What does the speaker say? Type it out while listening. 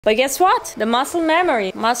But guess what? The muscle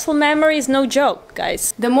memory. Muscle memory is no joke,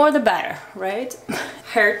 guys. The more the better, right?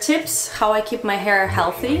 Hair tips, how I keep my hair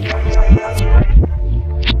healthy.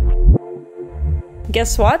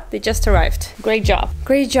 Guess what? They just arrived. Great job.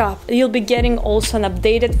 Great job. You'll be getting also an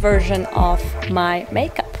updated version of my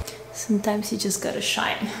makeup. Sometimes you just gotta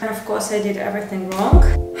shine. And of course I did everything wrong.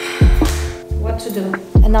 What to do?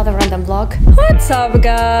 Another random vlog. What's up,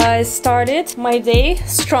 guys? Started my day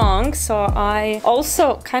strong, so I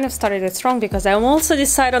also kind of started it strong because I also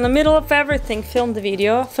decided on the middle of everything, film the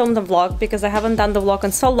video, film the vlog, because I haven't done the vlog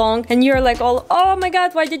in so long, and you're like all, oh my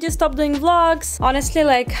god, why did you stop doing vlogs? Honestly,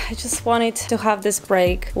 like, I just wanted to have this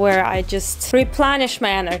break where I just replenish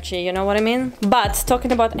my energy, you know what I mean? But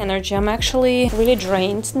talking about energy, I'm actually really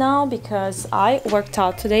drained now because I worked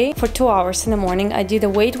out today for 2 hours in the morning. I did a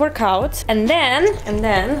weight workout, and then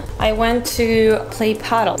I went to play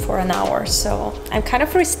paddle for an hour. So I kind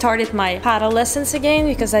of restarted my paddle lessons again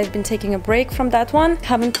because I've been taking a break from that one.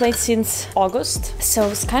 Haven't played since August. So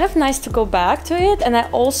it's kind of nice to go back to it. And I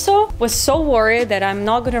also was so worried that I'm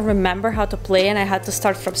not gonna remember how to play and I had to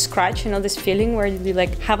start from scratch. You know, this feeling where you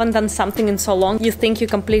like haven't done something in so long, you think you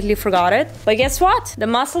completely forgot it. But guess what? The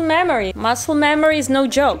muscle memory. Muscle memory is no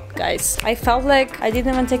joke, guys. I felt like I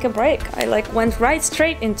didn't even take a break. I like went right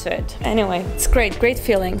straight into it. Anyway, it's great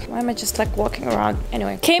feeling. Why am I just like walking around?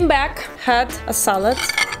 Anyway, came back, had a salad.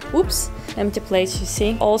 Oops, empty plate, you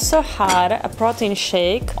see. Also had a protein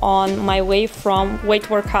shake on my way from weight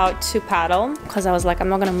workout to paddle because I was like, I'm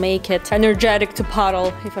not gonna make it energetic to paddle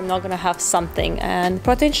if I'm not gonna have something. And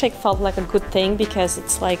protein shake felt like a good thing because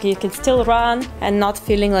it's like you can still run and not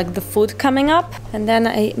feeling like the food coming up. And then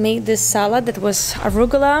I made this salad that was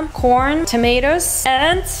arugula, corn, tomatoes,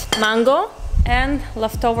 and mango, and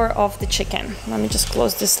leftover of the chicken. Let me just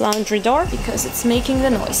close this laundry door because it's making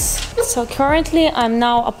the noise. So currently I'm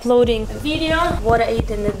now uploading a video what I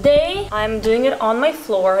ate in the day. I'm doing it on my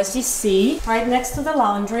floor, as you see, right next to the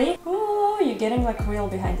laundry. Ooh, you're getting like real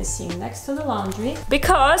behind the scene, next to the laundry,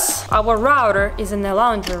 because our router is in the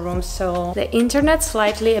laundry room, so the internet's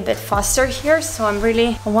slightly a bit faster here, so I'm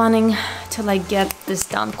really wanting to like get this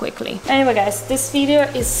done quickly. Anyway, guys, this video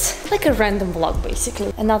is like a random vlog,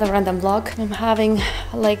 basically. Another random vlog. I'm having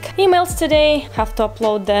like emails today, have to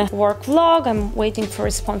upload the work vlog. I'm waiting for a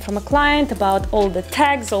response from a client about all the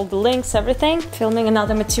tags, all the links, everything. Filming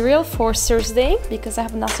another material for Thursday because I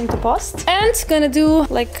have nothing to post. And gonna do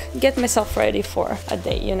like get myself ready for a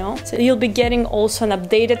day, you know? So you'll be getting also an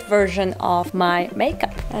updated version of my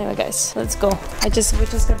makeup. Anyway, guys, let's go. We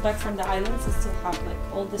just got back from the islands. I still have like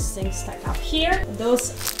all these things stacked up here.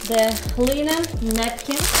 Those, the linen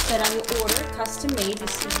napkins that I ordered, custom made,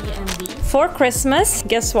 this CDMV. For Christmas,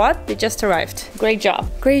 guess what? They just arrived. Great job.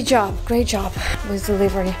 Great job. Great job with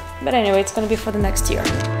delivery. But anyway, it's gonna be for the next year.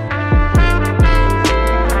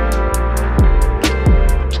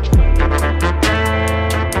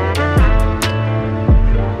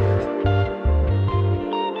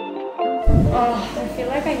 I feel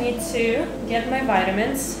like I need to get my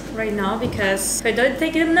vitamins right now because if I don't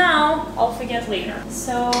take them now, I'll forget later.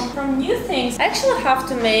 So from new things, I actually have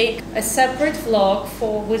to make a separate vlog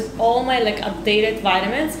with all my like updated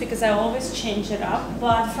vitamins because I always change it up.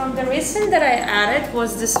 But from the recent that I added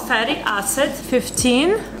was this fatty acid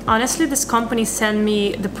 15. Honestly, this company sent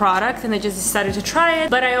me the product and I just decided to try it.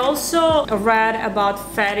 But I also read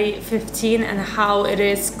about fatty 15 and how it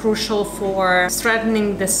is crucial for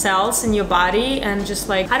strengthening the cells in your body, and just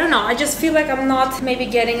like, I don't know, I just feel like I'm not maybe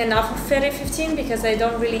getting enough of fatty 15 because I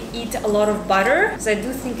don't really eat a lot of butter, because I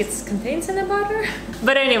do think it contains in the butter.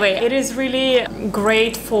 But anyway, it is really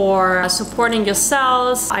great for supporting your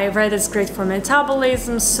cells. I read it's great for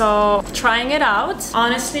metabolism, so trying it out.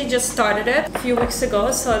 Honestly, just started it a few weeks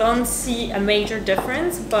ago, so I don't see a major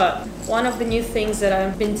difference, but one of the new things that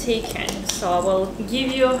I've been taking. So I will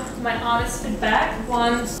give you my honest feedback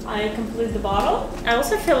once I complete the bottle. I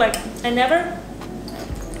also feel like I never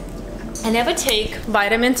take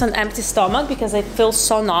vitamins on empty stomach because I feel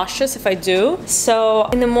so nauseous if I do. So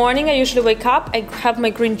in the morning I usually wake up, I have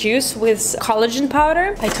my green juice with collagen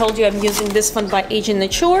powder. I told you I'm using this one by Aging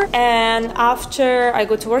Nature. And after I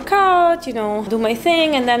go to work out, you know, do my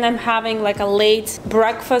thing, and then I'm having like a late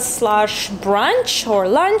breakfast slash brunch or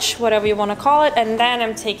lunch, whatever you want to call it. And then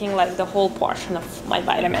I'm taking like the whole portion of my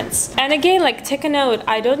vitamins. And again, like take a note,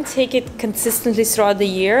 I don't take it consistently throughout the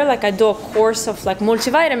year. Like I do a course of like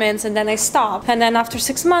multivitamins and then I stop. And then after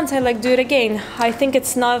 6 months, I like do it again. I think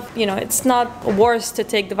it's not, you know, it's not worse to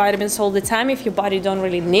take the vitamins all the time if your body don't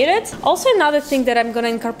really need it. Also, another thing that I'm gonna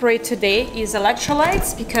incorporate today is electrolytes,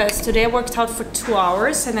 because today I worked out for 2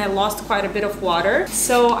 hours and I lost quite a bit of water.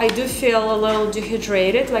 So I do feel a little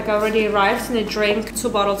dehydrated. Like I already arrived and I drank 2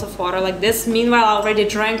 bottles of water like this. Meanwhile, I already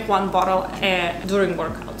drank 1 bottle during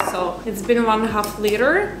workout. So it's been 1.5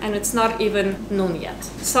 liters and it's not even noon yet.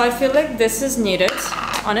 So I feel like this is needed.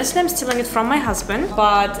 Honestly, I'm stealing it from my husband,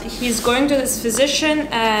 but he's going to this physician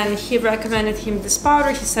and he recommended him this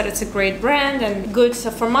powder. He said it's a great brand and good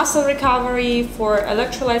for muscle recovery, for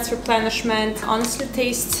electrolytes replenishment. Honestly,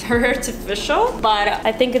 tastes artificial, but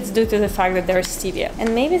I think it's due to the fact that there's stevia. And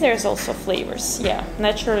maybe there's also flavors. Yeah,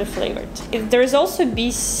 naturally flavored. There's also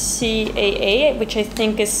BCAA, which I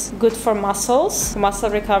think is good for muscles,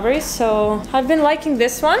 muscle recovery. So I've been liking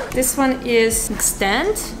this one. This one is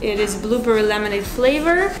Extend. It is blueberry lemonade flavor.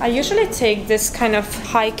 I usually take this kind of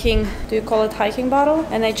hiking, do you call it hiking bottle?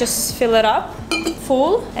 And I just fill it up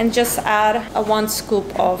full and just add 1 scoop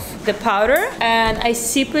of the powder. And I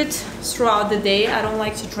sip it throughout the day. I don't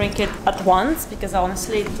like to drink it at once because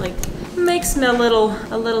honestly it like makes me a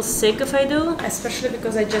little sick if I do, especially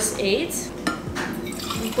because I just ate.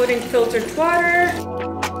 I'm putting filtered water.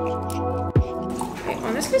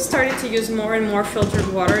 Honestly started to use more and more filtered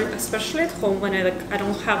water, especially at home when I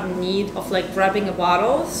don't have need of like grabbing a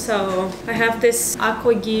bottle. So I have this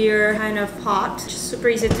Aqua Gear kind of pot, which is super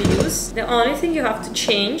easy to use. The only thing you have to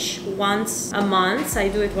change once a month, I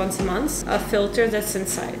do it once a month, a filter that's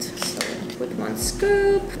inside. So put 1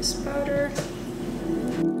 scoop, this powder.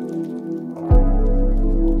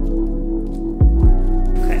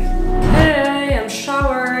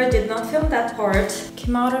 Shower, did not film that part.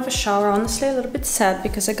 Came out of a shower, honestly a little bit sad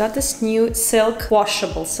because I got this new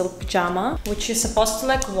washable silk pajama, which you're supposed to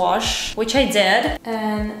like wash, which I did,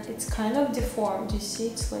 and it's kind of deformed. You see,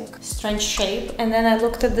 it's like strange shape. And then I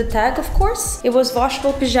looked at the tag, of course. It was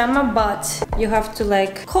washable pajama, but you have to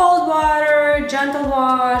like cold water, gentle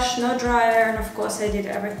wash, no dryer, and of course I did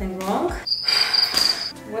everything wrong.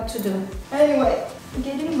 What to do? Anyway,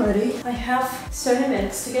 getting ready. I have 30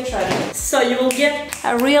 minutes to get ready. So you will get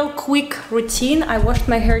a real quick routine. I washed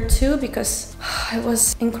my hair too because I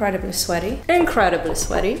was incredibly sweaty. Incredibly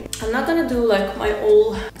sweaty. I'm not gonna do like my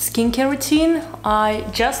old skincare routine. I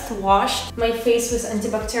just washed my face with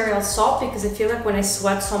antibacterial soap because I feel like when I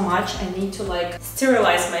sweat so much, I need to like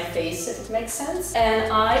sterilize my face, if it makes sense.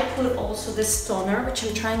 And I put also this toner, which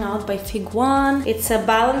I'm trying out by Fig One. It's a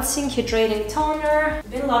balancing, hydrating toner.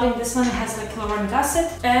 I've been loving this one. It has like hyaluronic acid.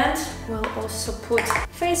 And we'll also put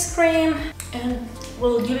face cream and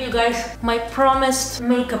we'll give you guys my promised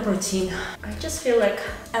makeup routine. I just feel like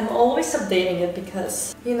I'm always updating it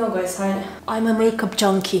because, you know guys, I'm a makeup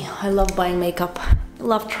junkie. I love buying makeup. I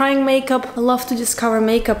love trying makeup. I love to discover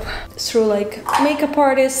makeup through like makeup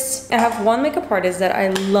artists. I have one makeup artist that I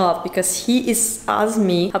love because he is, as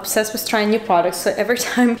me, obsessed with trying new products. So every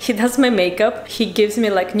time he does my makeup, he gives me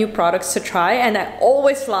like new products to try and I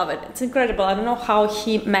always love it. It's incredible. I don't know how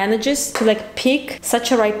he manages to like pick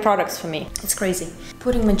such a right products for me. It's crazy.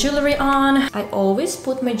 Putting my jewelry on. I always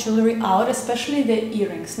put my jewelry out, especially the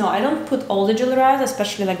earrings. No, I don't put all the jewelry out,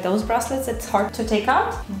 especially like those bracelets. It's hard to take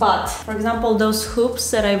out. But for example, those hoops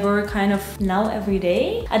that I wear kind of now every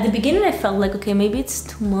day. At the beginning, I felt like, okay, maybe it's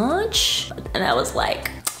too much. And I was like,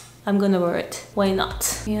 I'm gonna wear it. Why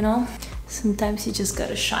not? You know? Sometimes you just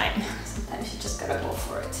gotta shine. Sometimes you just gotta go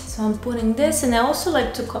for it. So I'm putting this, and I also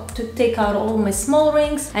like to take out all my small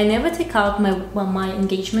rings. I never take out my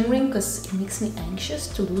engagement ring because it makes me anxious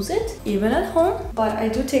to lose it, even at home. But I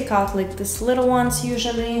do take out like these little ones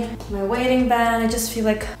usually. My wedding band. I just feel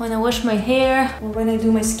like when I wash my hair or when I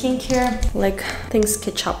do my skincare, like things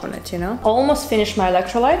catch up on it, you know? Almost finished my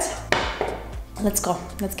electrolytes. Let's go.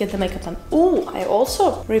 Let's get the makeup on. Ooh, I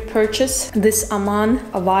also repurchased this Aman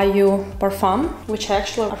Avayu parfum, which I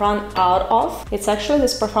actually ran out of. It's actually,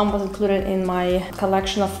 this parfum was included in my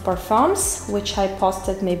collection of parfums, which I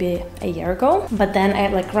posted maybe a year ago. But then I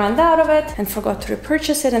like ran out of it and forgot to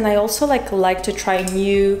repurchase it. And I also like to try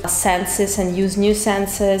new scents and use new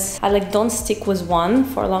scents. I like don't stick with one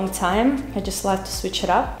for a long time. I just like to switch it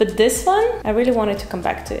up. But this one, I really wanted to come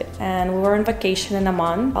back to it. And we were on vacation in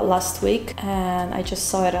Amman last week. And I just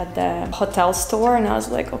saw it at the hotel store and I was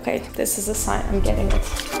like, okay, this is a sign, I'm getting it.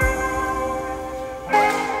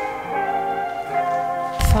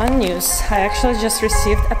 Fun news, I actually just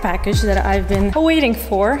received a package that I've been waiting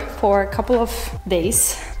for a couple of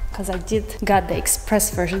days. because I did got the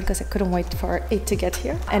express version because I couldn't wait for it to get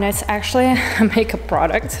here. And it's actually a makeup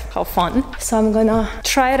product. How fun. So I'm gonna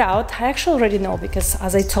try it out. I actually already know because,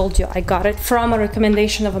 as I told you, I got it from a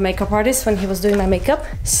recommendation of a makeup artist when he was doing my makeup.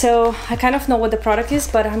 So I kind of know what the product is,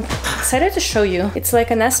 but I'm excited to show you. It's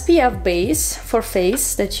like an SPF base for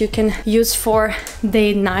face that you can use for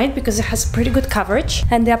day and night because it has pretty good coverage.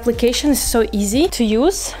 And the application is so easy to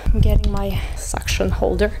use. I'm getting my suction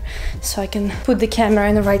holder so I can put the camera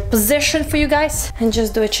in the right position for you guys and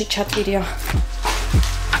just do a chit chat video. It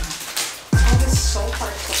is so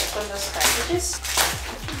hard to open those packages.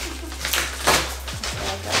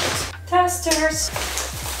 Testers.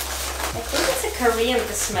 I think it's a Korean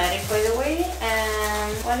cosmetic, by the way,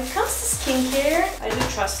 and when it comes to skincare, I do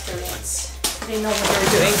trust Koreans. They know what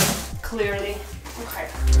they're doing, clearly. Okay.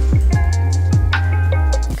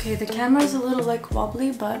 Okay, the camera is a little like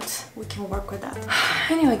wobbly, but we can work with that.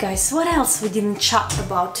 Anyway guys, what else we didn't chat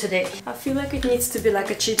about today? I feel like it needs to be like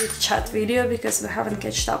a chitty chat video because we haven't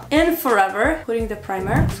catched up in forever. Putting the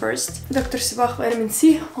primer first. Dr. Sibach Vitamin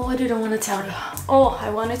C. Oh, I didn't want to tell you. Oh, I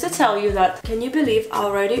wanted to tell you that, can you believe I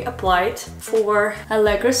already applied for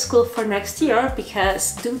Allegra school for next year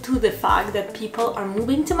because due to the fact that people are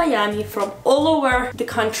moving to Miami from all over the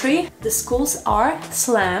country, the schools are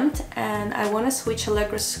slammed and I want to switch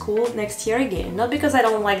Allegra school next year again. Not because I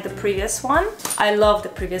don't like the previous one. I love the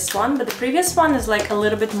previous one, but the previous one is like a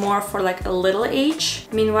little bit more for like a little age.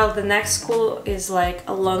 Meanwhile, the next school is like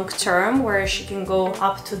a long term where she can go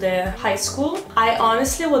up to the high school. I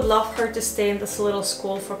honestly would love her to stay in this little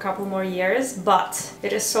school for a couple more years, but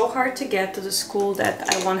it is so hard to get to the school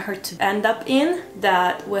that I want her to end up in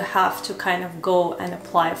that we have to kind of go and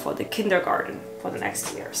apply for the kindergarten for the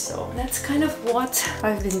next year. So that's kind of what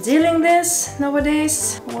I've been dealing this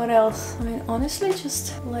nowadays. What else? I mean, honestly,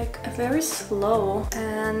 just like a very slow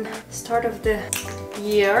and start of the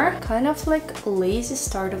year, kind of like lazy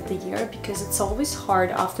start of the year because it's always hard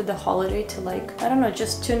after the holiday to like, I don't know,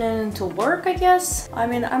 just tune in into work, I guess. I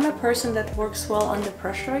mean, I'm a person that works well under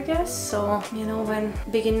pressure, I guess. So, you know, when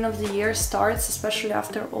beginning of the year starts, especially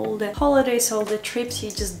after all the holidays, all the trips, you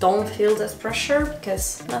just don't feel that pressure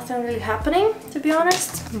because nothing really happening, to be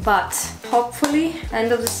honest. But hopefully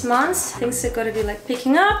end of this month things are gonna be like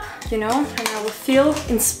picking up, you know, and I will feel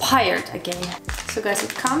inspired again. So guys,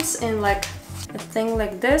 it comes in like a thing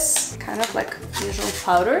like this, kind of like usual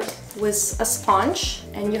powder with a sponge,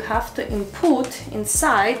 and you have to input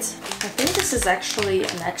inside. I think this is actually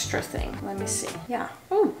an extra thing. Let me see. Yeah.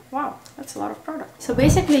 Oh, wow, that's a lot of product. So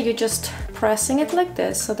basically you're just pressing it like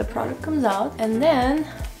this so the product comes out, and then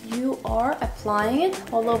you are applying it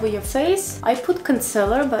all over your face. I put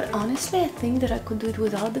concealer, but honestly I think that I could do it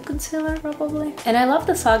without the concealer probably. And I love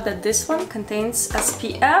the fact that this one contains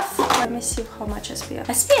SPF. Let me see how much SPF.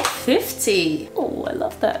 SPF 50! Oh, I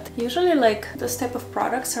love that. Usually like those type of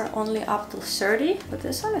products are only up to 30, but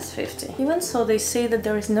this one is 50. Even so, they say that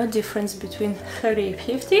there is no difference between 30 and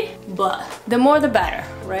 50, but the more the better,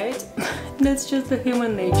 right? That's just the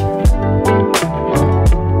human nature.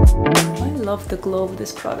 I love the glow of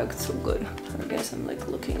this product, so good. I guess I'm like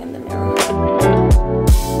looking in the mirror.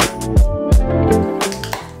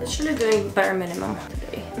 Literally doing bare minimum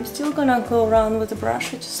today. I'm still gonna go around with the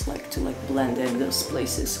brush. I just like to like blend in those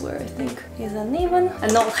places where I think is uneven.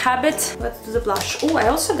 An old habit. Let's do the blush. Oh, I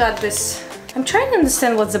also got this. I'm trying to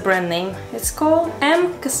understand what's the brand name. It's called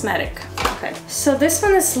M Cosmetic. Okay, so this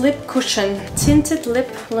one is Lip Cushion Tinted Lip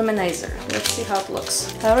Luminizer. Let's see how it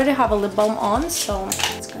looks. I already have a lip balm on, so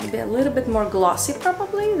it's gonna be a little bit more glossy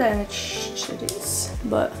probably than it is.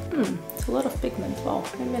 But it's a lot of pigment. Wow,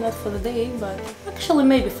 maybe not for the day, but actually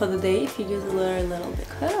maybe for the day if you use a little bit.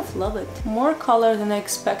 Kind of love it. More color than I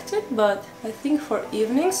expected, but I think for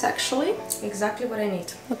evenings actually exactly what I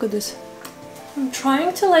need. Look at this. I'm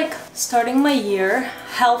trying to like starting my year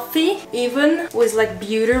healthy, even with like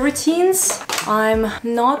beauty routines. I'm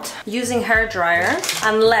not using hair dryer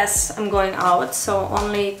unless I'm going out, so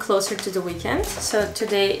only closer to the weekend. So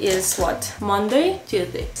today is what? Monday?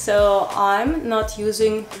 Tuesday. So I'm not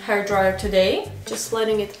using hair dryer today, just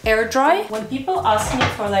letting it air dry. When people ask me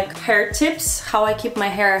for like hair tips, how I keep my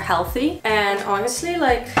hair healthy, and honestly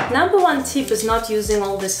like #1 tip is not using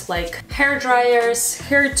all this like hair dryers,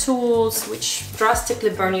 hair tools, which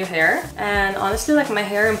drastically burn your hair. And honestly like my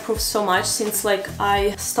hair improved so much since like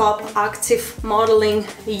I stopped active modeling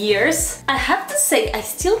years. I have to say I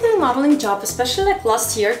still do modeling job, especially like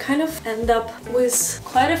last year, kind of end up with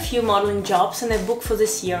quite a few modeling jobs, and I booked for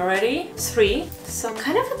this year already 3. So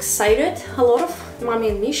kind of excited, a lot of mommy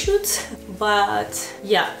and me shoots, but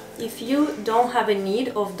yeah, if you don't have a need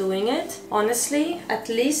of doing it, honestly, at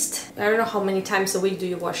least, I don't know how many times a week do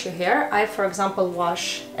you wash your hair. I, for example,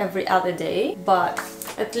 wash every other day, but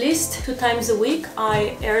at least 2 times a week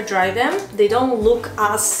I air dry them. They don't look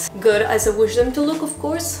as good as I wish them to look, of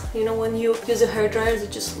course. You know, when you use a hair dryer, they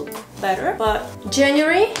just look better. But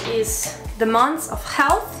January is the month of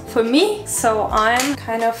health for me, so I'm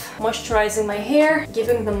kind of moisturizing my hair,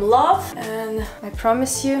 giving them love, and I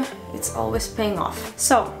promise you it's always paying off.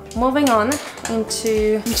 So moving on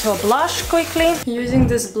into a blush quickly, using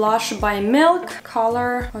this blush by Milk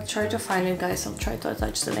color. I'll try to find it, guys. I'll try to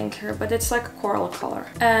attach the link here, but it's like a coral color,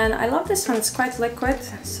 and I love this one. It's quite liquid,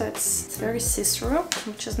 so it's very see-through,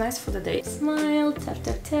 which is nice for the day. Smile, tap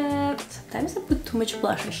tap tap. Sometimes I put too much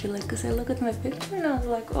blush actually, like, because I look at my picture and I'm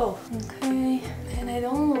like, oh, okay. And I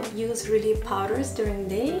don't use really powders during the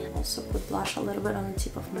day. Also put blush a little bit on the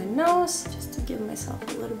tip of my nose, just to give myself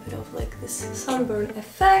a little bit of like this sunburn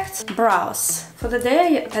effect. Brows. For the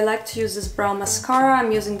day, I like to use this brow mascara.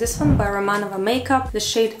 I'm using this one by Romanova Makeup. The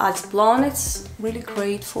shade Ad's Blonde. It's really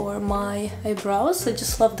great for my eyebrows. I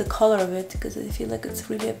just love the color of it because I feel like it's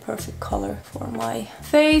really a perfect color for my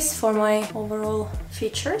face, for my overall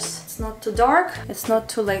features. It's not too dark, it's not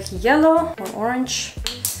too like yellow or orange.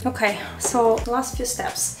 Okay, so last few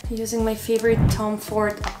steps. Using my favorite Tom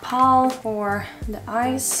Ford Opal for the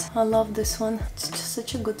eyes. I love this one. It's just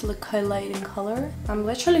such a good like highlighting color. I'm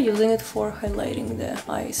literally using it for highlighting the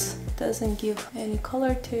eyes. It doesn't give any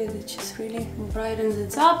color to it. It just really brightens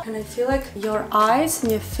it up, and I feel like your eyes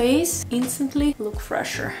and your face instantly look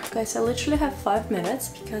fresher. Guys, I literally have 5 minutes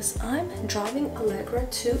because I'm driving Allegra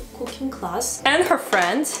to cooking class, and her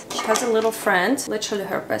friend, she has a little friend, literally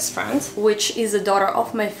her best friend, which is the daughter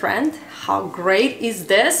of my friend. How great is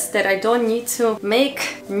this that I don't need to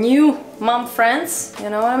make new mom friends, you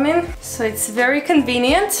know what I mean? So it's very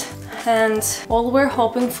convenient, and all we're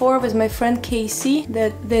hoping for with my friend Casey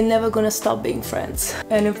that they're never gonna stop being friends,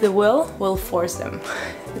 and if they will, we'll force them.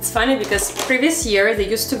 It's funny because previous year they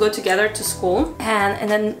used to go together to school, and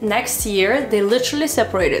then next year they literally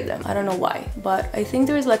separated them. I don't know why, but I think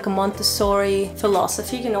there is like a Montessori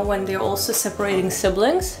philosophy, you know, when they're also separating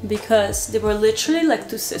siblings, because they were literally like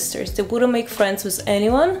 2 sisters. They wouldn't make friends with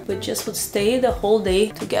anyone, but just would stay the whole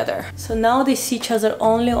day together. So now they see each other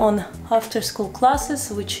only on after school classes,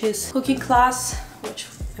 which is cooking class, which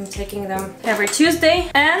I'm taking them every Tuesday,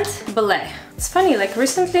 and ballet. It's funny, like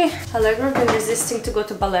recently Allegra been resisting to go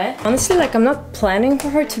to ballet. Honestly, like I'm not planning for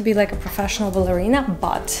her to be like a professional ballerina,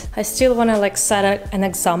 but I still want to like set an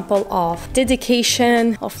example of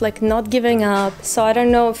dedication, of like not giving up. So I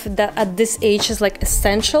don't know if that at this age is like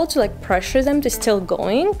essential to like pressure them to still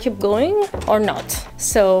keep going or not.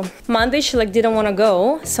 So Monday she like didn't want to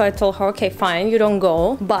go, so I told her, okay, fine, you don't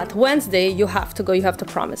go, but Wednesday you have to go, you have to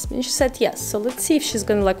promise me. And she said yes. So let's see if she's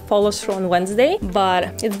gonna like follow through on Wednesday.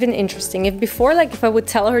 But it's been interesting. Before, like if I would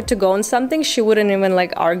tell her to go on something, she wouldn't even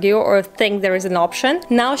like argue or think there is an option.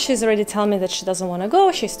 Now she's already telling me that she doesn't want to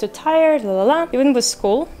go, she's too tired, la la la. Even with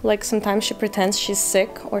school, like sometimes she pretends she's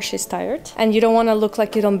sick or she's tired, and you don't want to look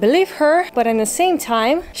like you don't believe her, but at the same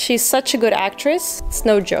time she's such a good actress. It's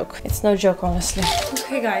no joke. It's no joke, honestly.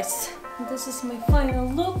 Okay guys, this is my final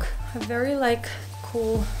look. A very like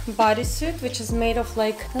cool bodysuit, which is made of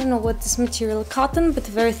like, I don't know what this material, cotton, but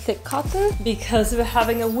very thick cotton, because we're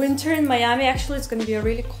having a winter in Miami. Actually, it's gonna be a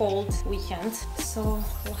really cold weekend, so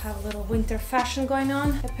we'll have a little winter fashion going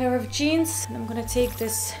on. A pair of jeans, and I'm gonna take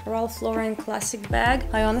this Ralph Lauren classic bag.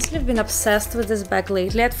 I honestly have been obsessed with this bag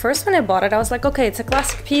lately. At first when I bought it, I was like, okay, it's a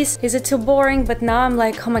classic piece, is it too boring? But now I'm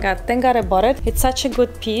like, oh my god, thank god I bought it. It's such a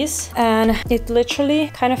good piece, and it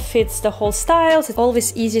literally kind of fits the whole style. It's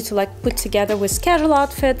always easy to like put together with casual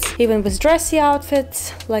outfits, even with dressy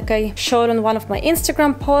outfits, like I showed on one of my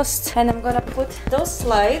Instagram posts. And I'm gonna put those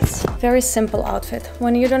slides. Very simple outfit.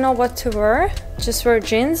 When you don't know what to wear, just wear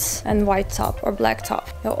jeans and white top or black top.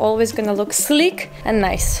 You're always gonna look sleek and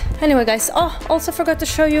nice. Anyway guys, oh, also forgot to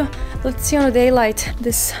show you, let's see on the daylight,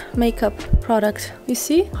 this makeup product. You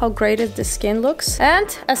see how great the skin looks? And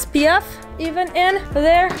SPF even in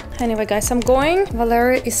there. Anyway guys, I'm going.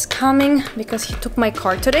 Valerio is coming because he took my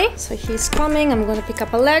car today, so he's coming. I'm gonna pick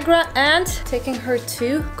up Allegra and taking her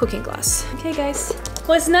to cooking class. Okay guys, it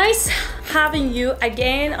was nice having you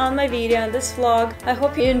again on my video, on this vlog. I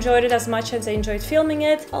hope you enjoyed it as much as I enjoyed filming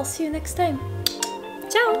it. I'll see you next time.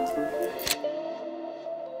 Ciao!